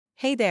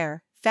Hey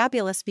there,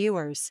 fabulous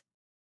viewers!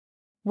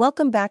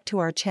 Welcome back to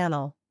our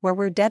channel, where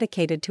we're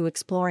dedicated to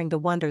exploring the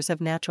wonders of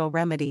natural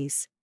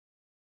remedies.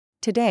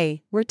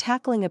 Today, we're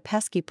tackling a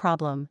pesky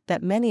problem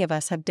that many of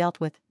us have dealt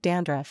with,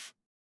 dandruff.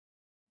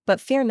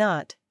 But fear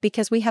not,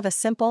 because we have a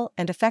simple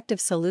and effective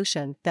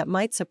solution that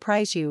might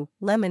surprise you: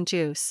 lemon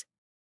juice.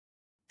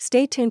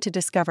 Stay tuned to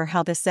discover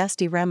how this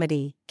zesty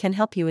remedy can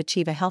help you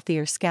achieve a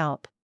healthier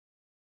scalp.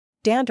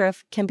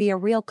 Dandruff can be a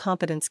real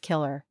confidence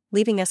killer,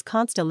 leaving us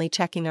constantly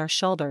checking our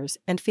shoulders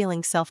and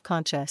feeling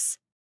self-conscious.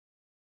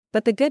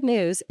 But the good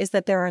news is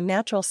that there are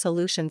natural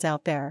solutions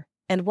out there,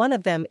 and one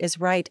of them is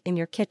right in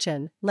your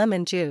kitchen: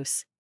 lemon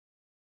juice.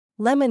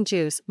 Lemon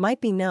juice might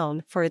be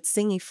known for its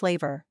zingy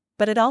flavor,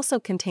 but it also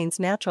contains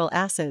natural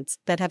acids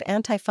that have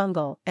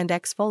antifungal and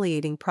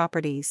exfoliating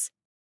properties.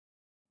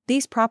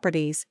 These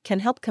properties can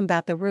help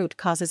combat the root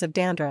causes of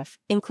dandruff,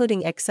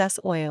 including excess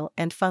oil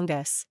and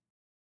fungus.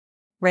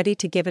 Ready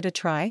to give it a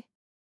try?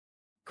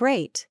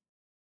 Great!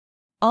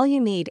 All you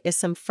need is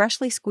some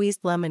freshly squeezed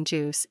lemon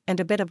juice and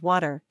a bit of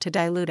water to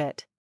dilute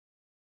it.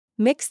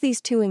 Mix these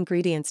two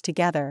ingredients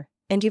together,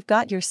 and you've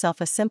got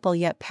yourself a simple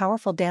yet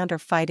powerful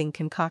dandruff-fighting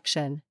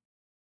concoction.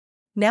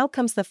 Now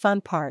comes the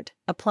fun part: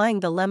 applying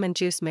the lemon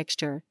juice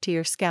mixture to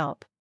your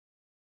scalp.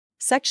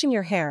 Section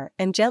your hair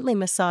and gently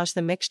massage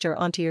the mixture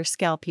onto your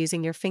scalp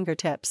using your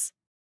fingertips.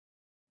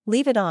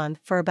 Leave it on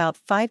for about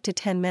 5 to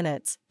 10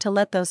 minutes to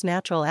let those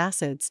natural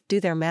acids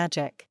do their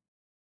magic.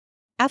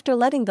 After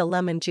letting the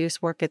lemon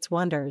juice work its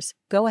wonders,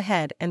 go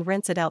ahead and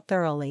rinse it out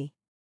thoroughly.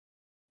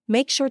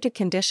 Make sure to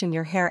condition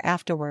your hair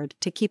afterward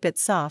to keep it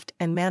soft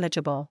and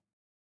manageable.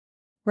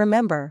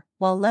 Remember,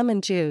 while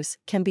lemon juice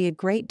can be a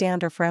great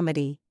dandruff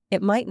remedy,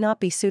 it might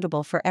not be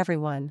suitable for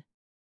everyone.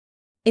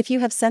 If you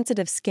have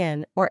sensitive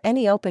skin or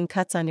any open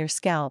cuts on your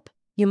scalp,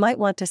 you might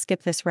want to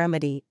skip this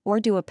remedy or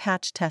do a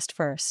patch test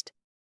first.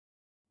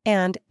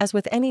 And, as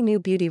with any new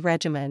beauty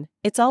regimen,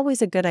 it's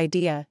always a good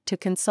idea to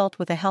consult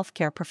with a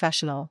healthcare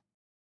professional.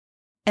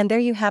 And there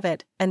you have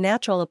it, a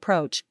natural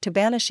approach to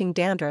banishing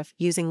dandruff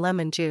using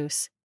lemon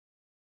juice.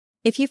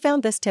 If you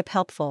found this tip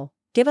helpful,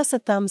 give us a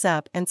thumbs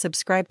up and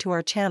subscribe to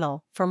our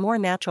channel for more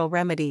natural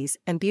remedies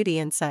and beauty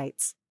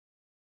insights.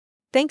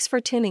 Thanks for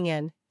tuning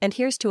in, and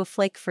here's to a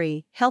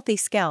flake-free, healthy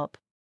scalp.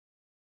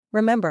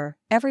 Remember,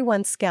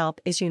 everyone's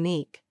scalp is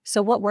unique,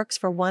 so what works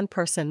for one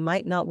person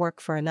might not work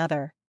for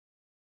another.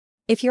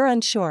 If you're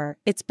unsure,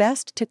 it's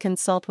best to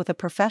consult with a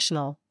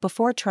professional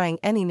before trying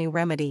any new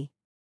remedy.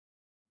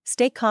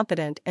 Stay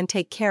confident and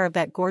take care of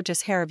that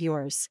gorgeous hair of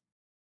yours.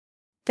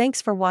 Thanks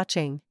for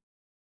watching.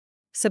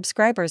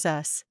 Subscribers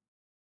us.